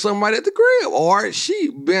not doing something right at the crib, or she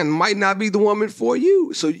might not be the woman for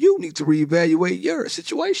you. So you need to reevaluate your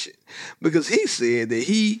situation, because he said that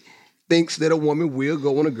he thinks that a woman will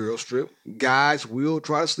go on a girl trip. Guys will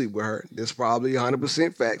try to sleep with her. That's probably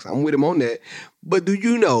 100% facts. I'm with him on that. But do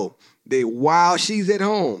you know that while she's at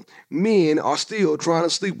home, men are still trying to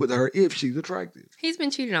sleep with her if she's attractive? He's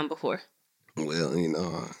been cheated on before. Well, you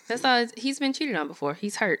know. That's all. He's been cheated on before.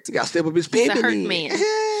 He's hurt. He got to step up his pimping. He's a hurt man.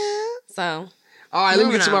 So. All right, let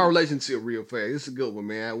me get to my relationship real fast. It's a good one,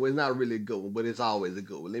 man. Well, it's not really a good one, but it's always a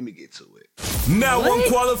good one. Let me get to it. Now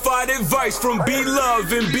unqualified advice from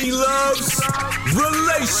B-Love and B-Love's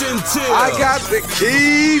relationship. I got the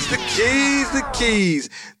keys.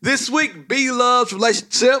 This week, B-Love's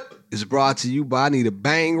relationship is brought to you by I Need a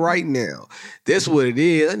Bang Right Now. That's what it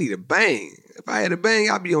is. I need a bang. If I had a bang,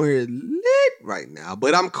 I'd be on here lit right now.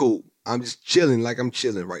 But I'm cool. I'm just chilling like I'm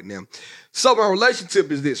chilling right now. So my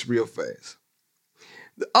relationship is this real fast.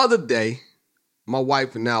 The other day, my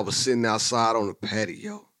wife and I was sitting outside on the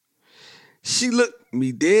patio. She looked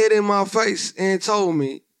me dead in my face and told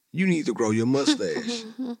me, "You need to grow your mustache."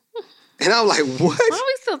 And I'm like, what? Why are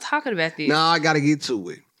we still talking about this? Nah, I got to get to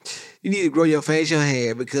it. You need to grow your facial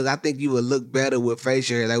hair because I think you would look better with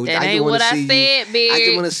facial hair. Like, that ain't what I said, bitch. I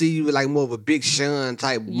just want to see you with like more of a Big Sean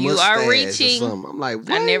type mustache are reaching. or something. I'm like,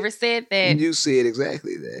 what? I never said that. And you said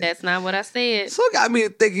exactly that. That's not what I said. So it got me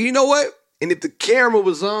thinking, you know what? And if the camera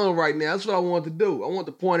was on right now, that's what I want to do. I want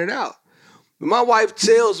to point it out. When my wife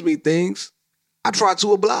tells me things, I try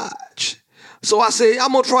to oblige. So I say,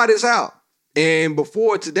 I'm going to try this out. And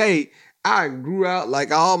before today, I grew out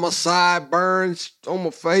like all my sideburns on my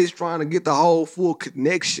face trying to get the whole full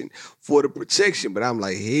connection for the protection. But I'm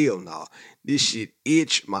like, hell no. This shit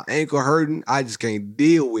itch. My ankle hurting. I just can't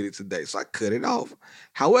deal with it today. So I cut it off.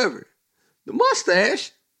 However, the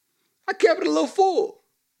mustache, I kept it a little full.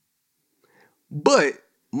 But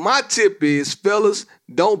my tip is, fellas,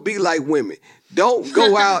 don't be like women. Don't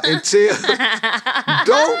go out and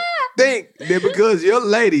don't think that because your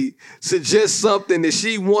lady suggests something that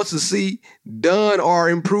she wants to see done or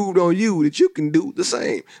improved on you, that you can do the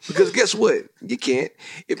same. Because guess what? You can't.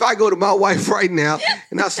 If I go to my wife right now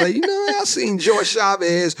and I say, you know, I seen George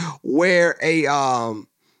Chavez wear a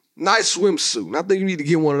nice swimsuit. And I think you need to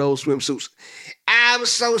get one of those swimsuits. I'm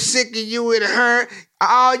so sick of you and her.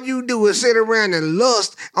 All you do is sit around and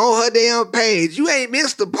lust on her damn page. You ain't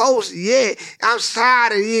missed the post yet. I'm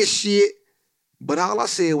tired of this shit. But all I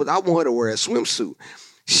said was I want her to wear a swimsuit.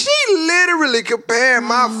 She literally compared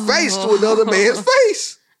my face to another man's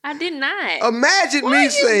face. I did not. Imagine me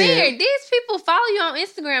saying. There? These people follow you on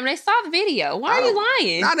Instagram. They saw the video. Why are you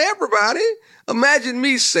lying? Not everybody. Imagine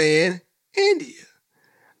me saying, India,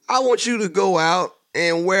 I want you to go out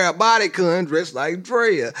and wear a bodycon dressed like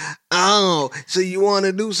Drea. Oh, so you want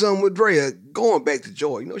to do something with Drea? Going back to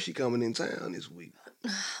Joy. You know she coming in town this week.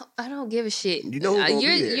 I don't give a shit. You know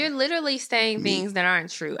you're literally saying things that aren't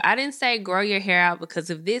true. I didn't say grow your hair out because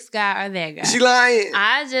of this guy or that guy. She lying.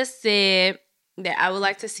 I just said that I would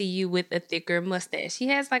like to see you with a thicker mustache. He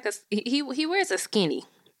has like he wears a skinny.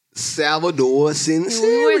 Salvador We were the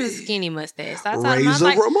Sincerity. skinny mustache. So I told him, I was Razor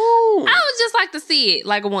like, Ramon. I would just like to see it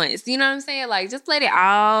like once. You know what I'm saying? Like just let it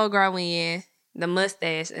all grow in the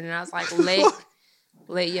mustache, and then I was like,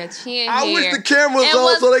 let your chin hair. I wish the camera's And on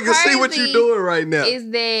what's so they can see what crazy you're doing right now. Is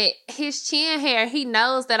that his chin hair? He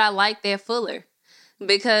knows that I like that fuller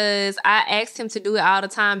because I asked him to do it all the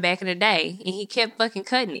time back in the day, and he kept fucking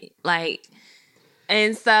cutting it. Like,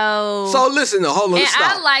 and So listen, hold on, and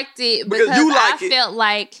stop. I liked it Because because you like I it. felt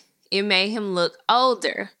like it made him look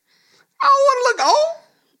older. I don't want to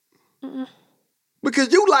look old.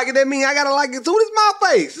 Because you like it, that means I gotta like it too. This is my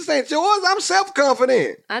face. This ain't yours. I'm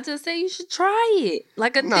self-confident. I just say you should try it,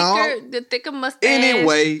 like a No. thicker mustache.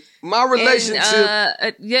 Anyway, my relationship.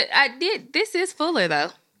 And, yeah, I did. This is fuller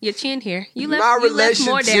though. Your chin here. You left. My You left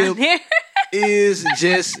more down relationship there. is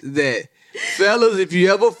just that. Fellas, if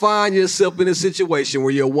you ever find yourself in a situation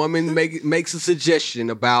where your woman makes a suggestion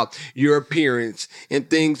about your appearance and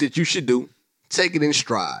things that you should do, take it in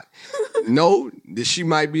stride. Know that she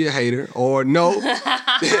might be a hater, or know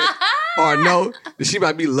that she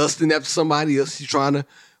might be lusting after somebody else. She's trying to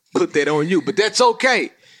put that on you, but that's okay.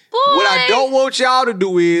 Boy. What I don't want y'all to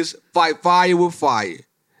do is fight fire with fire.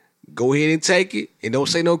 Go ahead and take it, and don't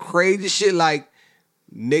say no crazy shit like,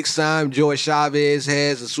 next time George Chavez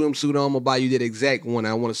has a swimsuit on, I'm gonna buy you that exact one.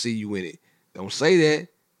 I want to see you in it. Don't say that.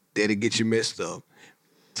 That'll get you messed up.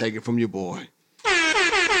 Take it from your boy.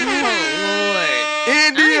 Oh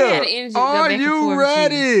India, had energy to go are back and you forth with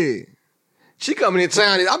ready? She coming in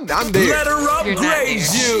town. I'm there. Let her You're not upgrade there.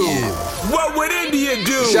 you. What would India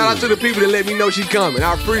do? Shout out to the people that let me know she coming.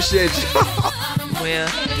 I appreciate you. Lord. Well,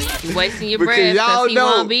 you wasting your Because breath y'all because he know-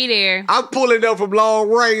 won't be there. I'm pulling up from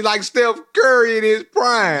long range like Steph Curry in his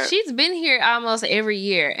prime. She's been here almost every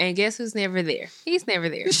year, and guess who's never there? He's never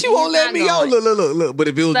there. She won't He's let not me going. on. Look. But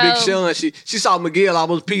if it was Big So- Sean, she saw Miguel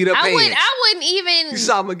almost peed her pants. I wouldn't even. You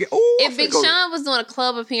saw Miguel. Ooh, If Big Sean was doing a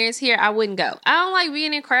club appearance here, I wouldn't go. I don't like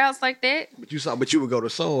being in crowds like that. But you would go to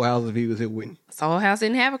Soul House if he was here with you. Soul House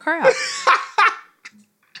didn't have a crowd.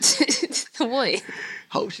 What?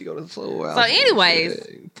 Hope she go to Soul House. So anyways. Yeah,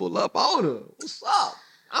 pull up on her. What's up?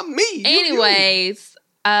 I'm me. You. Anyways,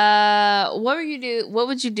 what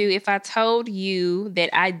would you do if I told you that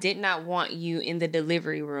I did not want you in the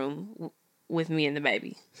delivery room with me and the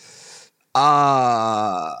baby?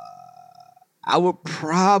 I would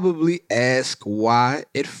probably ask why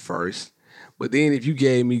at first, but then if you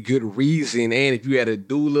gave me good reason and if you had a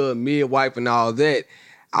doula, a midwife, and all that,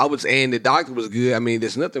 and the doctor was good. I mean,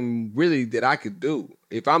 there's nothing really that I could do.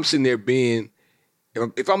 If I'm sitting there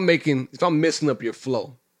if I'm messing up your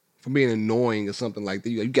flow, if I'm being annoying or something like that,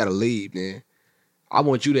 you gotta leave, man. I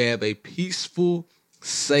want you to have a peaceful,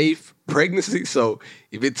 safe pregnancy. So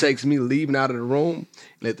if it takes me leaving out of the room,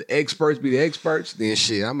 let the experts be the experts, then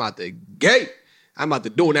shit, I'm out the gate. I'm out the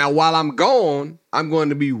door. Now, while I'm gone, I'm going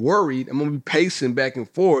to be worried. I'm going to be pacing back and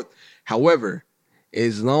forth. However,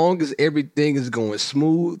 as long as everything is going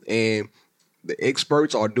smooth and the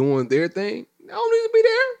experts are doing their thing, I don't need to be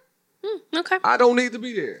there. Okay. I don't need to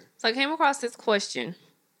be there. So I came across this question,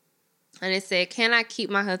 and it said, "Can I keep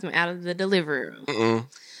my husband out of the delivery room?"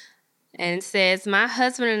 And it says, "My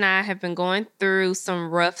husband and I have been going through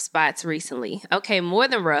some rough spots recently. Okay, more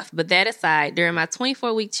than rough, but that aside, during my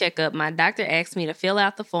 24-week checkup, my doctor asked me to fill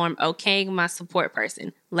out the form okaying my support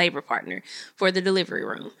person, labor partner, for the delivery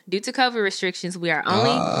room. Due to COVID restrictions, we are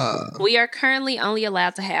currently only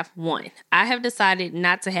allowed to have one. I have decided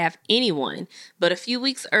not to have anyone, but a few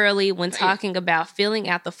weeks early, when talking about filling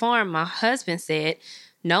out the form, my husband said,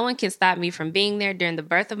 'No one can stop me from being there during the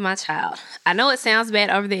birth of my child.' I know it sounds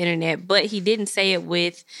bad over the internet, but he didn't say it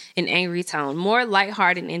with an angry tone, more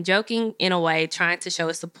lighthearted and joking in a way, trying to show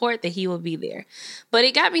his support that he will be there. But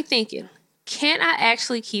it got me thinking, can I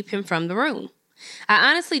actually keep him from the room?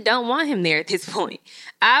 I honestly don't want him there at this point.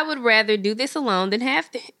 I would rather do this alone than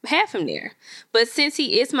have him there. But since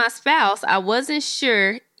he is my spouse, I wasn't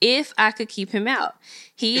sure if I could keep him out.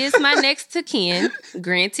 He is my next of kin.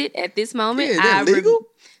 Granted, at this moment, Yeah, is that legal?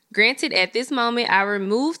 Granted, at this moment, I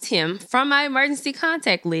removed him from my emergency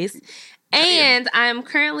contact list, and I am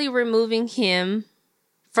currently removing him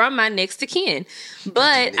from my next of kin.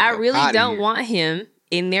 But I really outta don't here. want him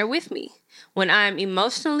in there with me when I'm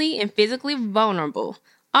emotionally and physically vulnerable.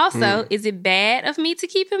 Also, is it bad of me to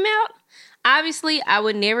keep him out? Obviously, I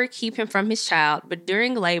would never keep him from his child, but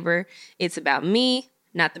during labor, it's about me,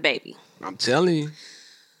 not the baby." I'm telling you.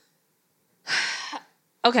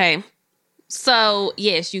 Okay, so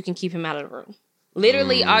yes, you can keep him out of the room.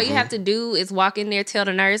 Literally, all you have to do is walk in there, tell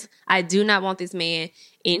the nurse, "I do not want this man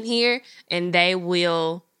in here," and they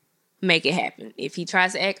will make it happen. If he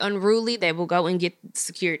tries to act unruly, they will go and get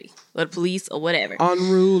security or the police or whatever.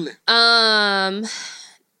 Unruly. Now,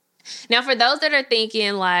 for those that are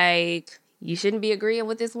thinking like you shouldn't be agreeing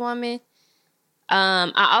with this woman,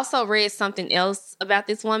 I also read something else about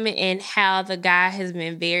this woman and how the guy has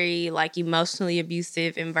been very like emotionally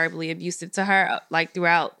abusive and verbally abusive to her like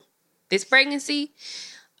throughout this pregnancy.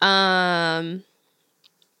 And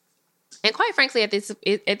quite frankly, at this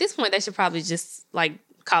point, they should probably just like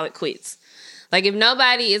call it quits. Like if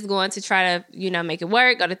nobody is going to try to, you know, make it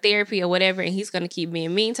work, go to therapy or whatever, and he's going to keep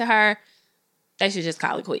being mean to her, they should just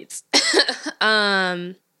call it quits.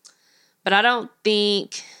 But I don't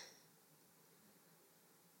think.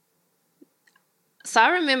 So I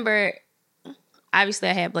remember, obviously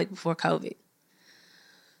I had Blake before COVID.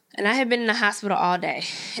 And I had been in the hospital all day.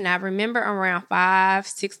 And I remember around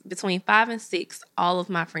between 5 and 6, all of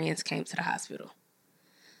my friends came to the hospital.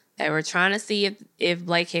 They were trying to see if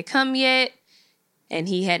Blake had come yet, and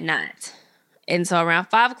he had not. And so around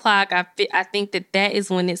 5 o'clock, I think that is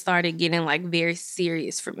when it started getting like very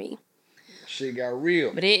serious for me. Shit got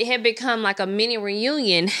real. But it had become like a mini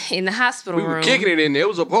reunion in the hospital room. We were kicking it in there. It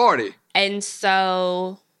was a party. And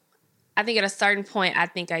so I think at a certain point, I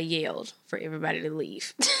think I yelled for everybody to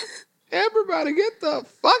leave. Everybody get the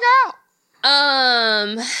fuck out.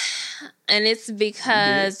 And it's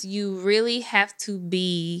because you really have to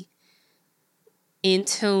be in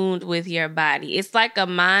tune with your body. It's like a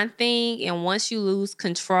mind thing. And once you lose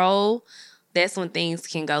control, that's when things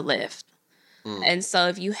can go left. And so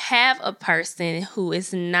if you have a person who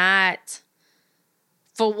is not,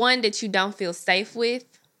 for one, that you don't feel safe with,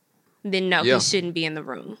 then no, he shouldn't be in the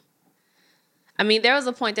room. I mean, there was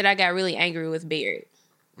a point that I got really angry with Barrett.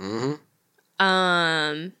 Mm-hmm.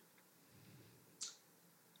 I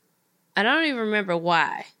don't even remember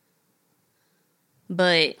why.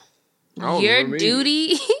 But your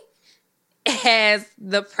duty as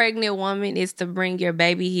the pregnant woman is to bring your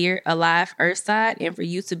baby here alive earthside and for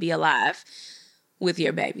you to be alive with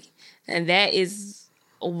your baby. And that is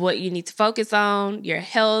what you need to focus on, your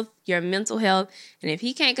health, your mental health. And if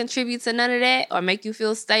he can't contribute to none of that or make you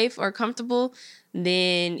feel safe or comfortable,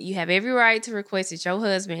 then you have every right to request that your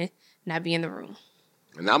husband not be in the room.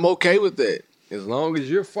 And I'm okay with that. As long as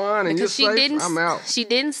you're fine and because you're safe, I'm out. She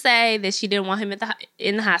didn't say that she didn't want him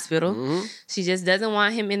in the hospital. Mm-hmm. She just doesn't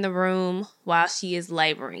want him in the room while she is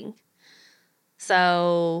laboring.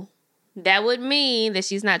 So that would mean that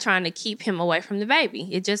she's not trying to keep him away from the baby.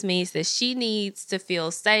 It just means that she needs to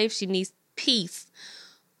feel safe. She needs peace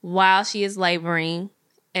while she is laboring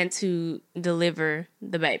and to deliver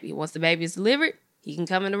the baby. Once the baby is delivered, he can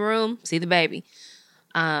come in the room, see the baby.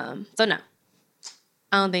 So no,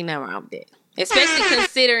 I don't think nothing wrong with that. Especially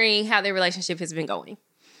considering how their relationship has been going.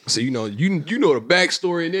 So you know the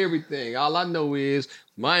backstory and everything. All I know is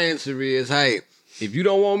my answer is, hey, if you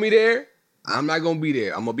don't want me there, I'm not gonna be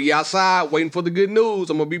there. I'm gonna be outside waiting for the good news.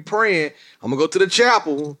 I'm gonna be praying. I'm gonna go to the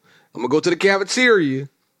chapel. I'm gonna go to the cafeteria.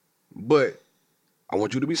 But I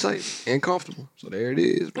want you to be safe and comfortable. So there it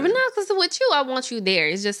is. But no, because with you, I want you there.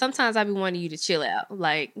 It's just sometimes I be wanting you to chill out.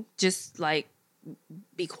 Like, just like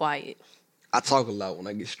be quiet. I talk a lot when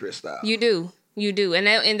I get stressed out. You do. And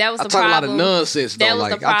that was the problem. I talk a lot of nonsense though.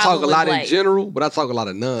 Like I talk a lot in general, but I talk a lot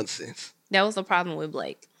of nonsense. That was the problem with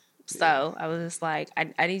Blake. So I was just like,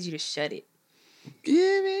 I need you to shut it.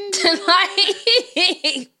 Yeah, man.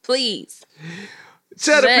 Like, please.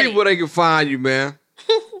 Tell the people they can find you, man.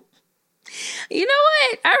 You know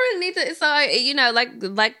what? I really need to. So, you know,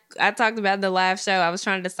 like I talked about the live show, I was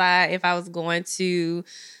trying to decide if I was going to,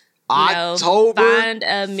 October find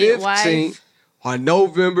a midwife or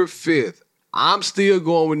November 5th. I'm still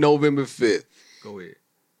going with November 5th. Go ahead.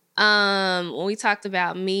 When we talked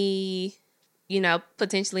about me,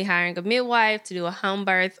 potentially hiring a midwife to do a home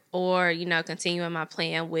birth or, continuing my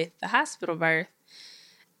plan with the hospital birth.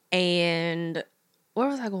 And where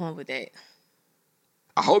was I going with that?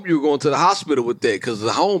 I hope you were going to the hospital with that because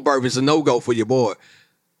the home birth is a no-go for your boy.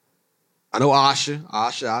 I know Asha,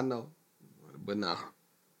 I know. But nah.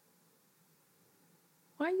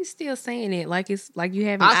 Why are you still saying it like it's like you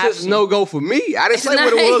have an option? I said no-go for me. I didn't say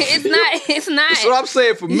what it was. It's not. That's what I'm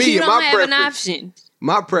saying for me. You don't my have preference. an option.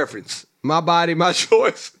 My preference. My body, my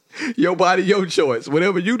choice. Your body, your choice.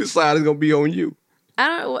 Whatever you decide is going to be on you. I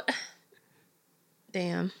don't know what.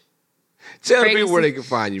 Damn. Tell the people where they can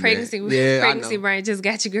find you, Pregnancy brain just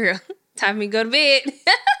got you, girl. Time for me to go to bed.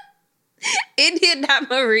 It did not,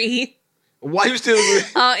 Marie. Why you still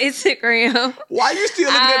on Instagram? Why you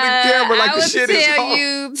still looking at the camera like the shit is hard?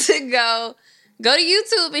 I would tell you to go to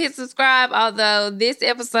YouTube and hit subscribe, although this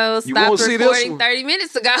episode stopped recording 30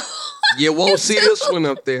 minutes ago. You won't see this one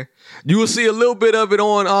up there. You will see a little bit of it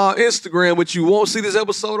on Instagram, but you won't see this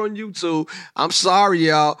episode on YouTube. I'm sorry,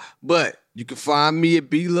 y'all, but you can find me at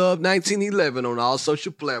BLove1911 on all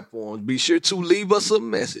social platforms. Be sure to leave us a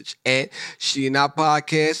message at She and I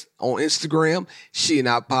Podcast on Instagram, She and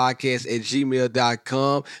I Podcast at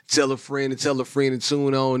gmail.com. Tell a friend and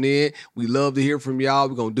tune on in. We love to hear from y'all.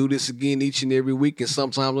 We're going to do this again each and every week and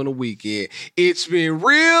sometimes on the weekend. It's been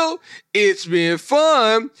real. It's been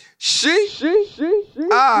fun.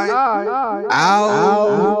 I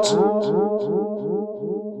out.